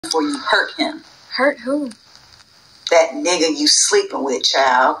before you hurt him. Hurt who? That nigga you sleeping with,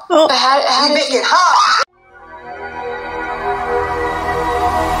 child. Oh. But how you make it hard.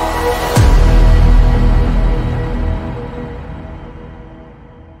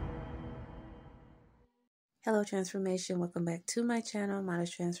 Hello Transformation, welcome back to my channel. Mine is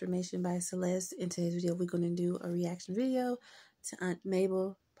Transformation by Celeste. In today's video we're going to do a reaction video to Aunt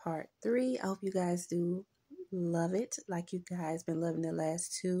Mabel part 3. I hope you guys do love it like you guys been loving the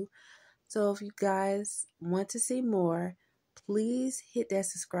last two. So if you guys want to see more, please hit that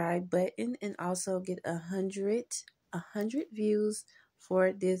subscribe button and also get 100 views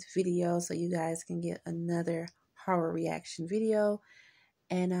for this video so you guys can get another horror reaction video.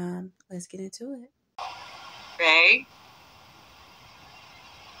 And let's get into it. Ray?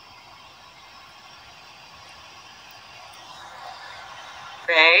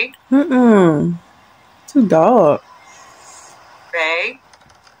 Ray? Too dark. Ray?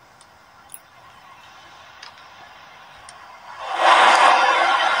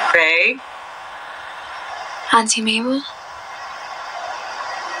 Ray? Aunty Mabel?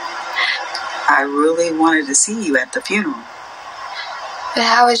 I really wanted to see you at the funeral. But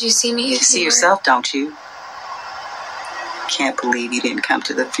how would you see me? You see yourself, don't you? Can't believe you didn't come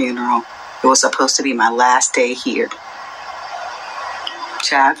to the funeral. It was supposed to be my last day here.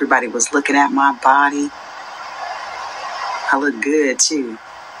 Child, everybody was looking at my body. I look good, too.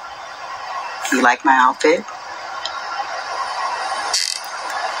 You like my outfit?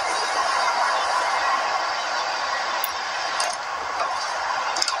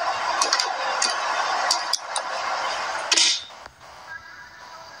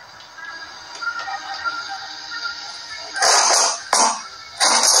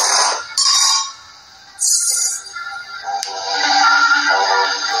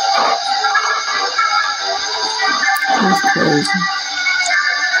 That's crazy.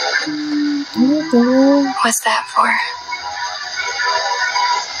 What's that for?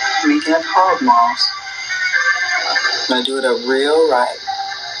 Making up hog maws. Gonna do it up real right.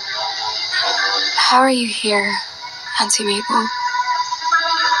 How are you here, Aunty Mabel?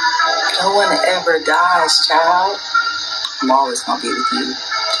 No one ever dies, child. I'm always gonna be with you.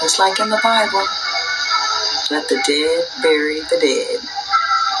 Just like in the Bible. Let the dead bury the dead.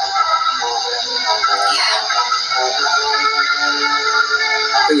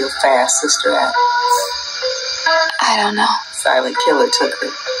 Where your fast sister at? I don't know. Silent killer took her.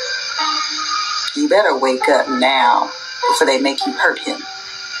 You better wake up now before they make you hurt him.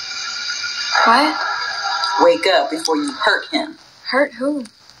 What? Wake up before you hurt him. Hurt who?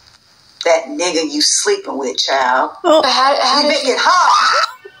 That nigga you sleeping with, child. Oh. But how you make it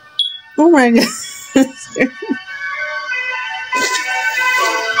hard. Oh my God.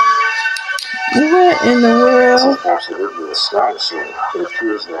 What in the world? This is absolutely astonishing. It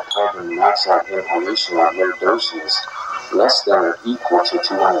appears that carbon monoxide inhalation at low doses, less than or equal to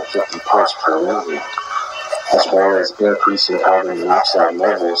 250 parts per million, as well as increasing carbon monoxide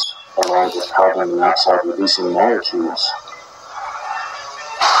levels along with carbon monoxide releasing molecules.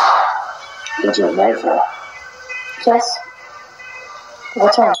 Agent Mabel. Yes.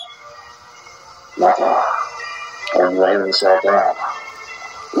 What's wrong? Nothing. Are you writing this all down?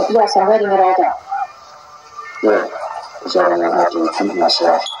 Yes, I'm writing it all down. Good, because I don't have to repeat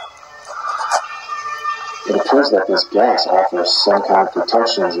myself. It appears that this gas offers some kind of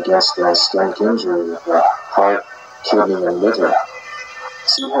protections against the stomach injury of the heart, kidney, and liver.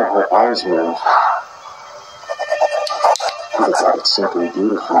 See how her eyes move. I thought it's simply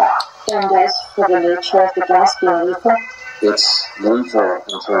beautiful. And as for the nature of the gas being lethal? It's lethal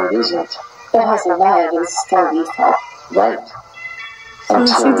until it isn't. It has a alive and still lethal. Right.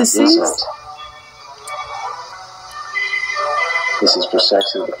 Is he deceased? This is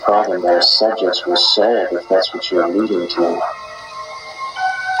precisely the problem that our subjects will solve if that's what you're alluding to.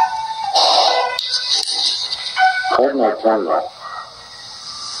 Hold my camera.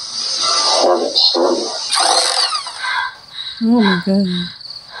 Hold it slowly. Oh my God.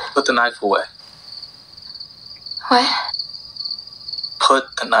 Put the knife away. What? Put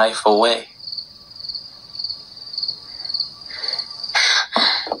the knife away.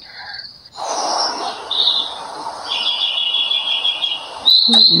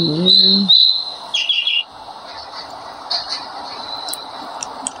 Yeah.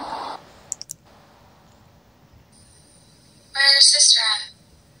 Where's your sister at?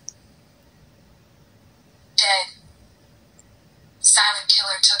 Dead. Silent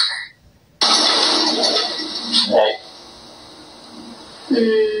killer took her. Hey.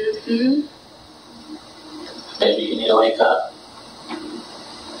 Mm-hmm. Maybe you need to wake up.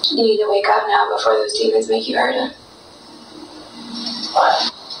 You need to wake up now before those demons make you hurt him.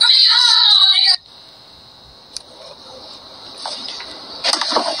 What?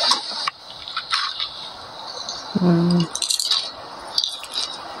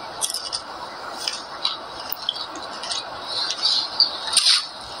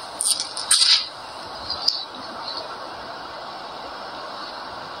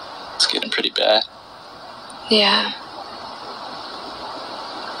 getting pretty bad. Yeah.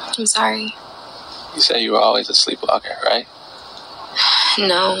 I'm sorry. You said you were always a sleepwalker, right?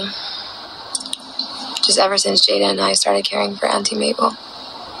 No. Just ever since Jada and I started caring for Aunty Mabel.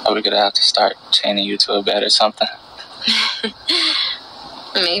 Are we gonna have to start chaining you to a bed or something?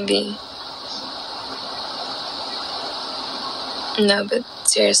 Maybe. No, but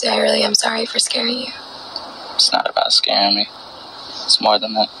seriously, I really am sorry for scaring you. It's not about scaring me. It's more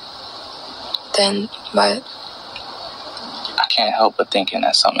than that. Then what? I can't help but thinking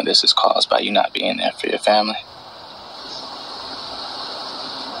that some of this is caused by you not being there for your family.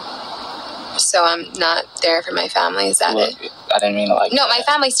 So I'm not there for my family, is that Look, it? I didn't mean to like No, my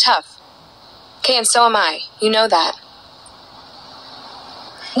family's tough. Okay, and so am I. You know that.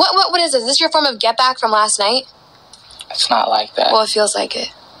 What is this? Is this your form of get back from last night? It's not like that. Well, it feels like it.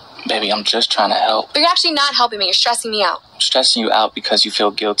 Baby, I'm just trying to help. But you're actually not helping me. You're stressing me out. I'm stressing you out because you feel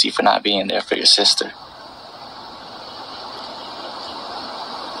guilty for not being there for your sister.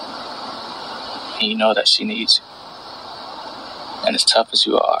 And you know that she needs you. And as tough as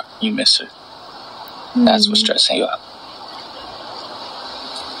you are, you miss her. That's what's stressing you out.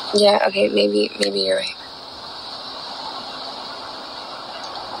 Yeah, okay, maybe you're right.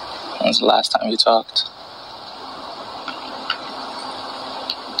 When was the last time you talked?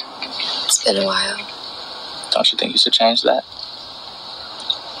 It's been a while. Don't you think you should change that?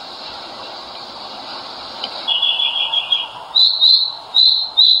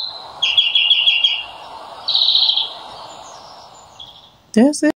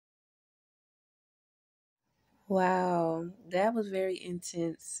 That's it. Wow, that was very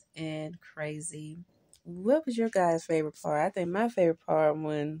intense and crazy. What was your guys' favorite part? I think my favorite part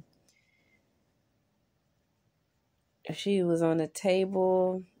when she was on the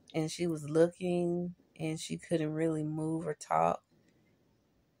table and she was looking and she couldn't really move or talk.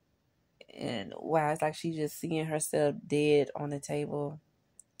 And wow, it's like she just seeing herself dead on the table,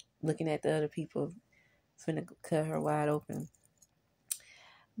 looking at the other people finna cut her wide open.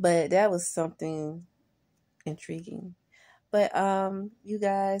 But that was something intriguing. But you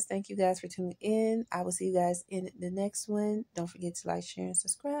guys, thank you guys for tuning in. I will see you guys in the next one. Don't forget to like, share, and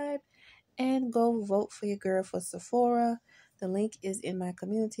subscribe. And go vote for your girl for Sephora. The link is in my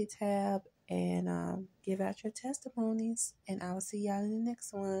community tab. And give out your testimonies. And I will see y'all in the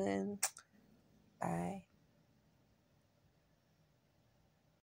next one. Bye.